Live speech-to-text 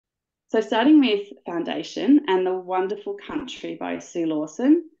So starting with Foundation and The Wonderful Country by Sue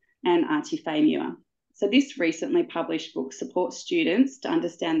Lawson and Aunty Fay Muir. So this recently published book supports students to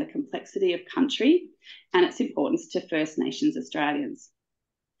understand the complexity of country and its importance to First Nations Australians.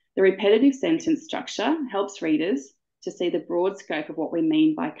 The repetitive sentence structure helps readers to see the broad scope of what we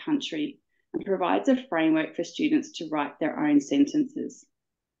mean by country and provides a framework for students to write their own sentences.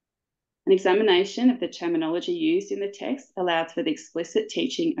 An examination of the terminology used in the text allows for the explicit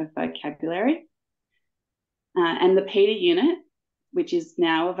teaching of vocabulary. And the Peter unit, which is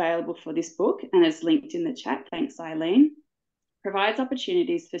now available for this book and is linked in the chat, thanks Eileen, provides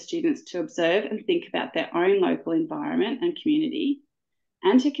opportunities for students to observe and think about their own local environment and community,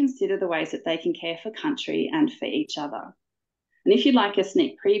 and to consider the ways that they can care for country and for each other. And if you'd like a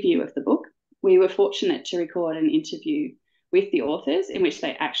sneak preview of the book, we were fortunate to record an interview with the authors in which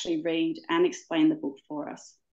they actually read and explain the book for us.